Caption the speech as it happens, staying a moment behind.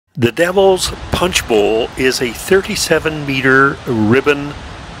The Devil's Punchbowl is a 37-meter ribbon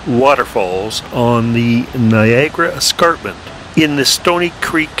waterfalls on the Niagara Escarpment in the Stoney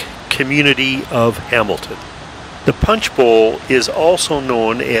Creek community of Hamilton. The Punchbowl is also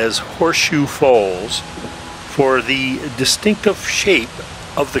known as Horseshoe Falls for the distinctive shape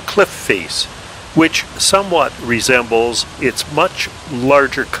of the cliff face, which somewhat resembles its much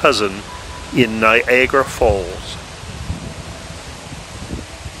larger cousin in Niagara Falls.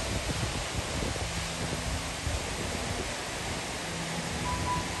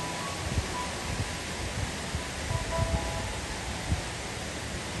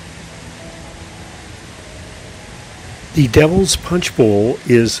 The Devil's Punchbowl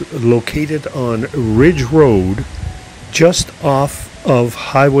is located on Ridge Road, just off of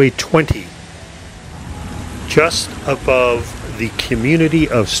Highway 20, just above the community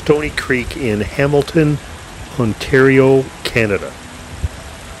of Stoney Creek in Hamilton, Ontario, Canada.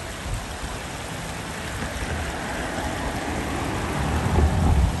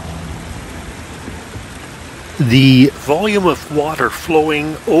 The volume of water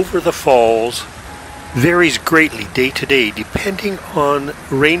flowing over the falls varies greatly day to day depending on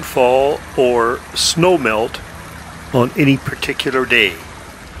rainfall or snowmelt on any particular day.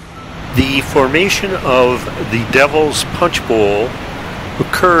 The formation of the Devil's Punchbowl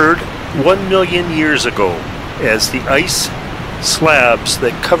occurred 1 million years ago as the ice slabs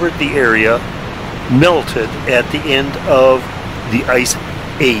that covered the area melted at the end of the Ice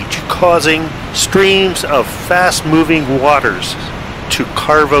Age, causing streams of fast-moving waters to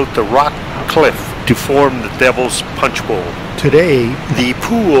carve out the rock cliff to form the Devil's Punchbowl. Today, the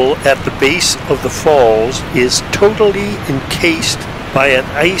pool at the base of the falls is totally encased by an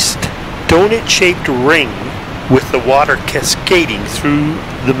iced donut-shaped ring with the water cascading through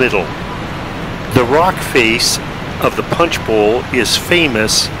the middle. The rock face of the Punchbowl is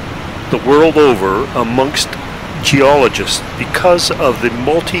famous the world over amongst geologists because of the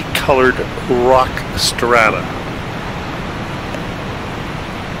multicolored rock strata.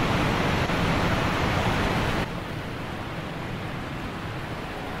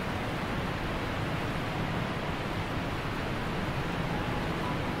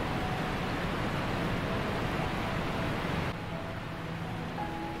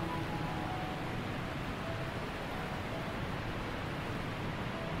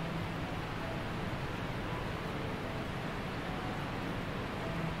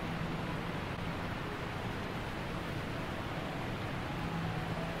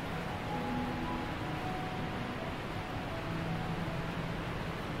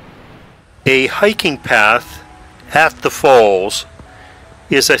 A hiking path at the falls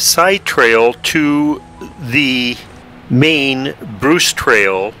is a side trail to the main Bruce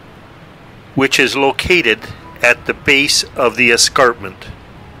Trail, which is located at the base of the escarpment.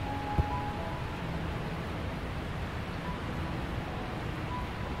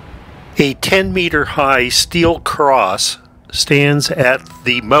 A 10-meter high steel cross stands at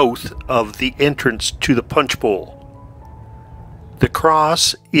the mouth of the entrance to the Punchbowl. The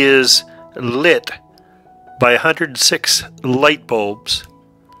cross is lit by 106 light bulbs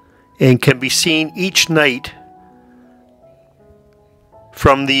and can be seen each night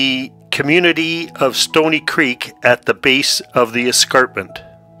from the community of Stoney Creek at the base of the escarpment.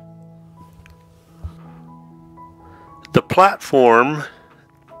 The platform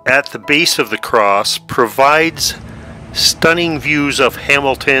at the base of the cross provides stunning views of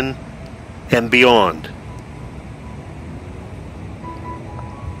Hamilton and beyond.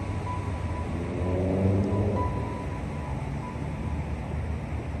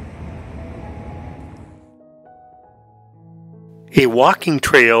 A walking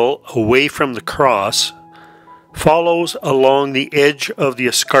trail away from the cross follows along the edge of the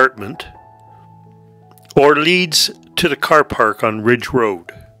escarpment or leads to the car park on Ridge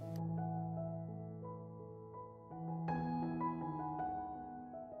Road.